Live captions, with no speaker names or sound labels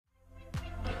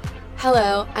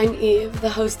Hello, I'm Eve, the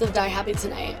host of Die Happy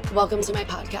Tonight. Welcome to my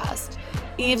podcast.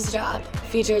 Eavesdrop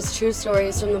features true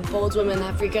stories from the bold women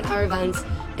that frequent our events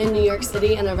in New York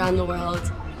City and around the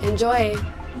world. Enjoy!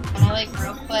 And I like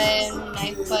role play and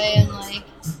knife play and like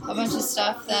a bunch of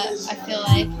stuff that I feel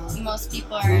like most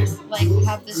people are like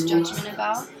have this judgment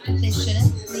about that they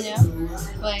shouldn't,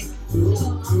 like,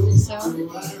 so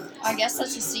I guess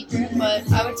that's a secret,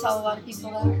 but I would tell a lot of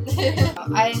people that.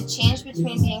 I change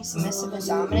between being submissive and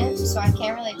dominant, so I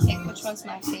can't really pick which one's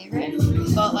my favorite,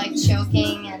 but like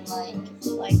choking and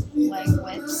like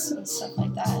whips and stuff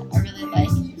like that I really like,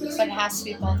 but it has to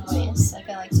be both ways. Like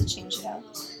I like to change it up.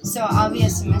 So I'll be a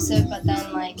submissive, but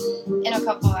then like in a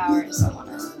couple of hours I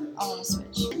wanna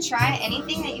switch. Try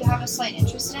anything that you have a slight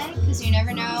interest in, because you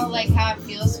never know like how it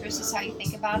feels versus how you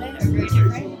think about it are very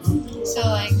different. So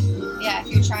like, yeah, if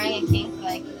you're trying a kink,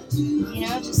 like,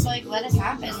 just like let it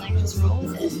happen, like just roll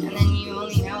with it, and then you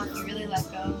only know if you really let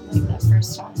go like that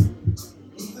first time,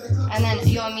 and then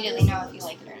you'll immediately know if you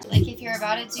like it or not. Like if you're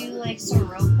about to do like some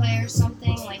role play or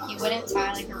something, like you wouldn't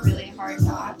tie like a really hard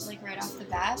knot like right off the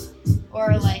bat.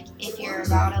 Or like if you're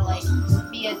about to like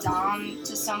be a dom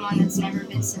to someone that's never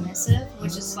been submissive,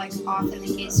 which is like often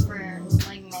the case for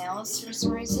like males for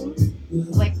some reason,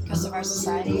 like because of our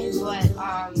society. But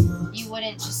you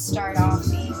wouldn't just start off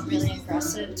being really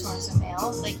aggressive towards a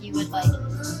male. Like you would like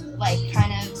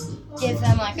kind of give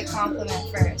them like a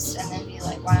compliment first, and then be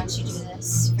like, why don't you do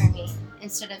this for me?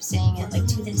 Instead of saying it like,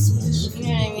 do this, bitch. You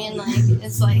know what I mean? Like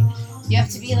it's like you have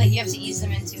to ease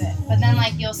them into it. But then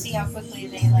like you'll see how quickly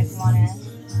they like want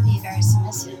to be very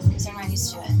submissive because they're not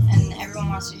used to it, and everyone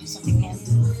wants to do something new.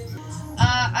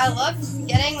 I love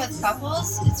getting with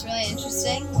couples. It's really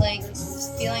interesting, like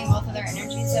feeling both of their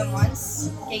energies at once.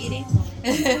 Giggity.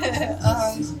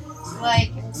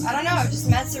 Like I don't know. I've just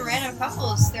met some random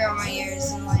couples throughout my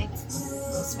years, and like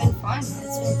it's been fun.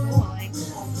 It's been cool.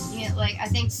 Like I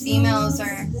think females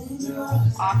are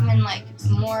often like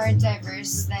more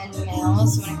diverse than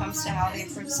males when it comes to how they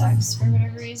approach sex for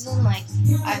whatever reason. Like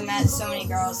I've met so many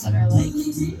girls that are like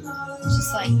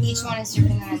just like each one is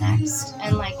different than the next,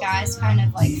 and like guys kind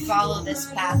of like follow this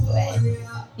pathway.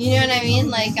 You know what I mean?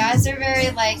 Like guys are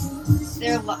very like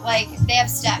they're like they have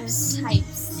steps.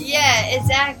 Types. Yeah,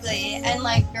 exactly. And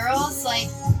like girls like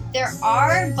there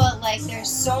are, but like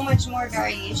there's so much more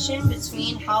variation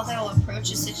between how they'll approach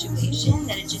a situation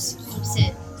that it just keeps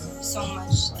it so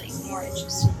much like more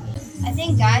interesting. I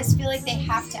think guys feel like they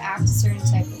have to act a certain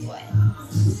type of way,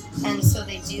 and so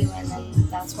they do, and then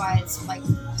that's why it's like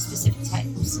specific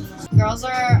types. Girls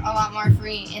are a lot more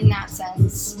free in that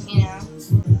sense,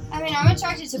 I mean, I'm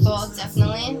attracted to both,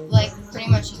 definitely, like pretty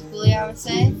much equally, I would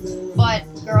say. But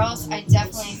girls, I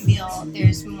definitely feel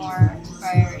there's more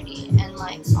variety, and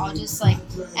like I'll just like,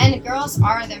 and girls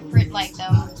are the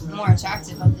more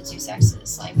attractive of the two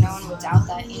sexes. Like no one would doubt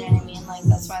that, you know what I mean? Like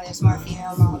that's why there's more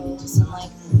female models and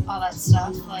like all that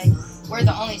stuff. Like we're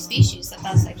the only species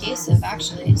that's the case of,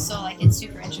 actually. So like it's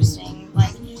super interesting.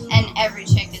 Like, and every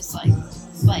chick is like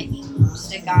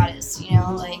just a goddess,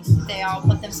 like they all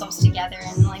put themselves together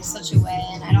in like such a way,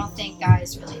 and I don't think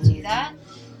guys really do that.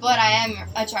 But I am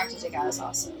attracted to guys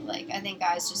also. Like I think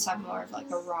guys just have more of like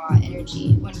a raw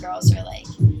energy, when girls are like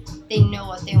they know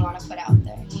what they want to put out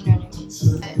there, you know what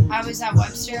I mean? I was at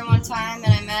Webster one time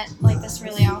and I met like this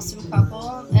really awesome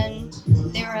couple, and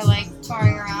they were like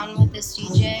touring around with this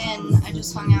DJ, and I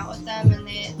just hung out with them, and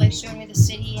they like showed me the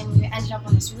city, and we ended up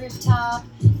on this rooftop,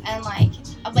 and like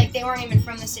they weren't even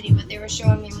from the city, but they were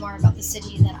showing me more about the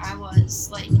city than I was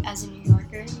like as a New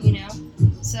Yorker,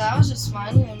 so that was just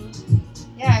fun. And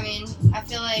yeah, I mean, I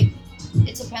feel like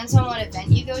it depends on what event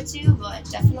you go to, but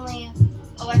definitely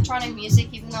electronic music,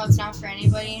 even though it's not for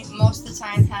anybody, most of the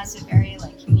time has a very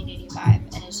like community vibe,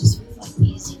 and it's just like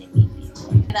easy to meet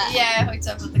people. Yeah, I hooked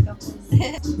up with a couple.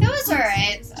 It was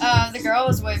alright. The girl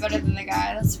was way better than the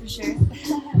guy, that's for sure.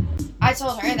 I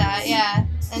told her that, yeah,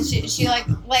 and she like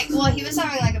well, he was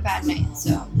having like a bad night,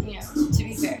 so to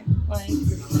be fair, like.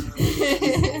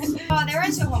 They were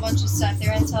into a whole bunch of stuff. They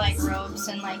were into like ropes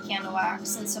and like candle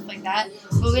wax and stuff like that.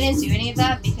 But we didn't do any of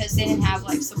that because they didn't have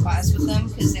like supplies with them,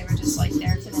 because they were just like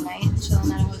there for the night and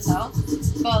chilling at a hotel.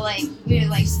 But like we would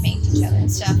like spank each other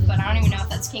and stuff. But I don't even know if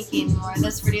that's kinky anymore.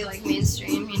 That's pretty like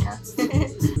mainstream,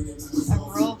 I've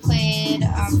role played.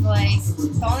 I've like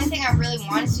the only thing I really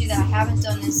wanted to do that I haven't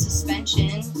done is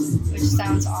suspension, which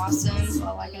sounds awesome.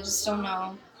 But like I just don't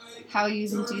know how you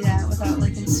even do that without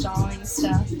like installing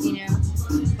stuff,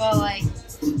 But like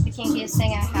the kinkiest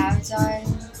thing I have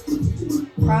done,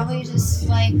 probably just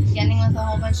like getting with a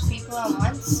whole bunch of people at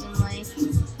once, and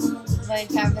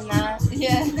like having that,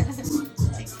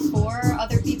 like 4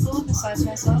 other people people besides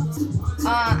myself.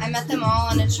 I met them all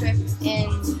on a trip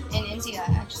in India,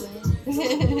 actually.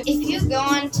 If you go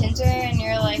on Tinder and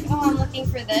you're like, oh, I'm looking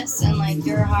for this, and like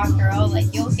you're a hot girl,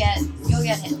 like you'll get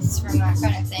hits from that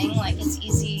kind of thing. Like it's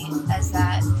easy as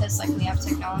that because like we have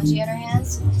technology at our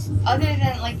hands. Other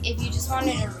than like if you just want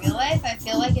it in real life, I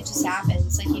feel like it just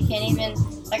happens. Like you can't even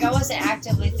like I wasn't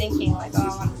actively thinking like, oh,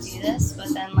 I want to do this,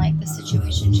 but then like the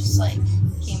situation just like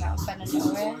came out out of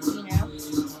nowhere, you know.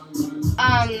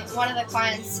 One of the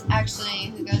clients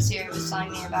actually who goes here was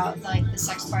telling me about like the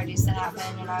sex parties that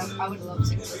happen, and I would love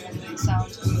to go to them. It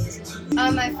sounds amazing.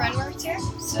 My friend worked here,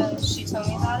 so she told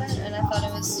me about it, and I thought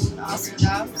it was an awesome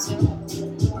job. So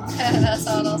that's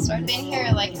how it all started. I've been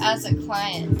here like as a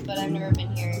client, but I've never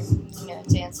been here, you know,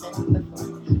 dancing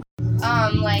before.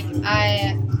 Like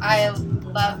I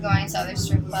love going to other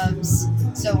strip clubs,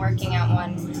 so working at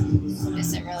one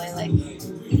isn't really like,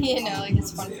 you know, like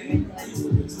it's fun for me.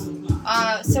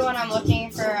 So when I'm looking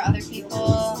for other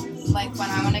people, like when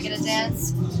I want to get a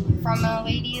dance from a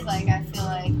lady, like I feel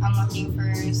like I'm looking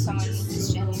for someone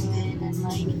who's genuine and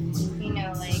like, you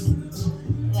know, like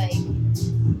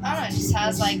I don't know, just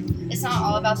has like, it's not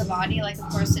all about the body, like of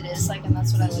course it is, like, and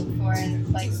that's what I look for,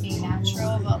 and like being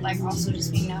natural, but like also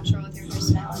just being natural with your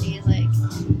personality. Like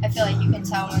I feel like you can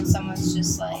tell when someone's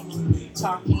just like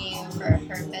talking to you for a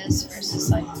purpose versus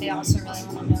like they also really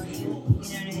want to know you. You know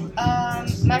what I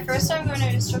mean? My first time going to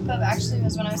a strip club actually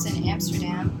was when I was in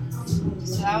Amsterdam,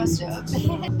 so that was dope.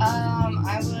 I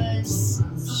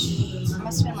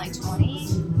must have been like 20.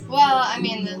 Well, I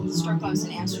mean the strip clubs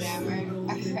in Amsterdam are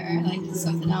like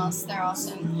something else. They're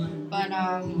awesome, but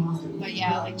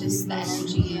yeah, like just the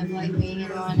energy of like being in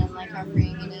one and like how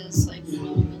freeing it is. Like, you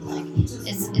know what I mean? Like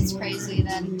it's crazy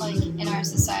that like in our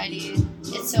society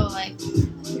it's so like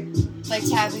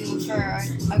taboo for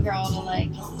a girl to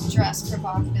like dress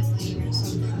provocatively or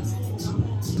something.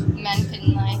 Men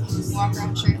couldn't like walk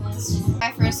around shirtless.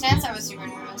 My first dance, I was super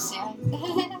nervous, yeah.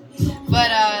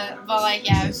 but like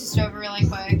yeah, it was just over really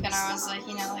quick, and I was like,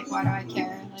 you know, like why do I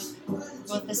care? Like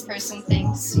what this person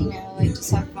thinks, you know, like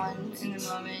just have fun in the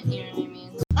moment, you know what I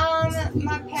mean?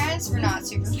 My parents were not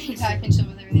super laid back and chill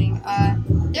with everything.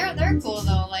 They're cool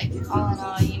though, like all in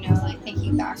all, you know, like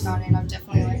thinking back on it, I'm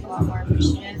definitely like a lot more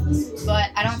appreciative.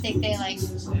 But I don't think they like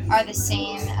are the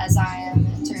same as I am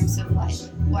in terms of like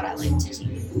what I like to do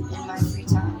in my free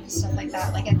time and stuff like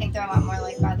that. Like I think they're a lot more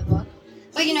like by the book.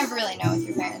 But you never really know with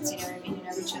your parents, you know what I mean? You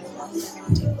never truly know what they're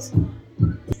gonna do. So.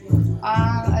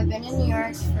 I've been in New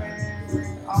York for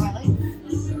all my life.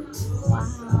 Wow.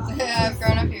 I've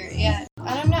grown up here, yeah.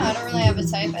 I don't know, I don't really have a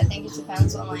type. I think it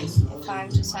depends on like if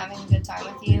I'm just having a good time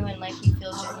with you and like you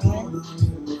feel genuine.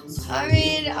 I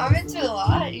mean, I'm into a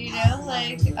lot, you know,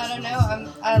 like I don't know,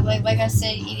 like I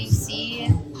said, EDC,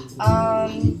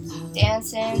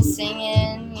 dancing,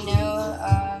 singing, you know,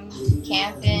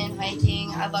 camping,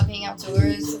 hiking. I love being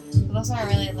outdoors, but those aren't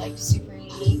really like super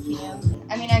unique, you know.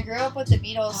 I mean, I grew up with the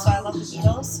Beatles, so I love the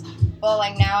Beatles. But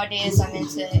like nowadays, I'm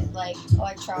into like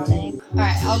electronic. All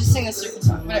right, I'll just sing this stupid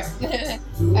song, whatever.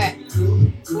 All right.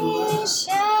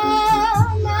 Michel,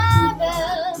 ma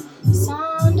belle,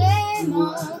 sont des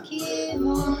mots qui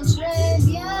vont très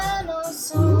bien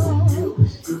ensemble,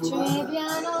 très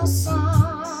bien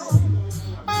ensemble.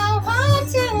 I want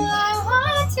to, I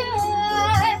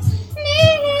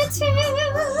need to,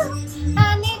 I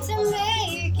need to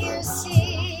make you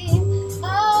see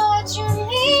what you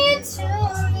mean to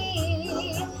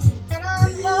me, and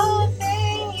I'm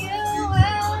hoping you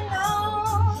will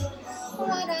know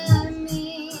what I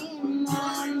mean,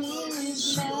 my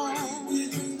Michelle.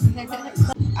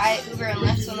 I Uber and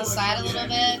Lyft on the side a little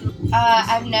bit.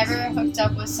 I've never hooked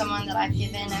up with someone that I've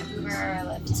given an Uber or a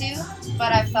Lyft to,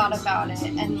 but I've thought about it,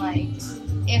 and like,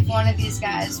 if one of these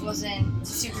guys wasn't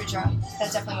super drunk,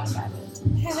 that definitely would have happened.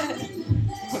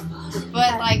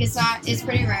 But like, it's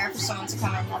pretty rare for someone to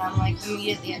come in that I'm like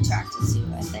immediately attracted to,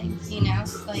 I think, you know,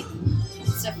 like,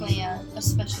 it's definitely a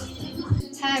special thing.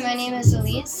 Hi, my name is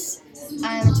Elise.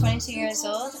 I'm 22 years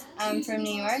old. I'm from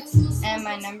New York, and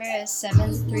my number is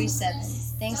 737.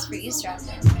 Thanks for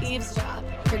eavesdropping. Eavesdrop,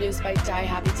 produced by Die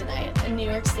Happy Tonight, a New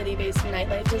York City-based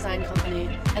nightlife design company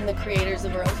and the creators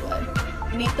of Rosewood.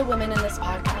 Meet the women in this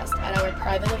podcast at our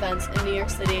private events in New York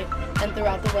City and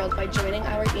throughout the world by joining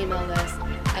our email list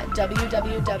at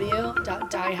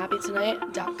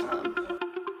www.diehappytonight.com.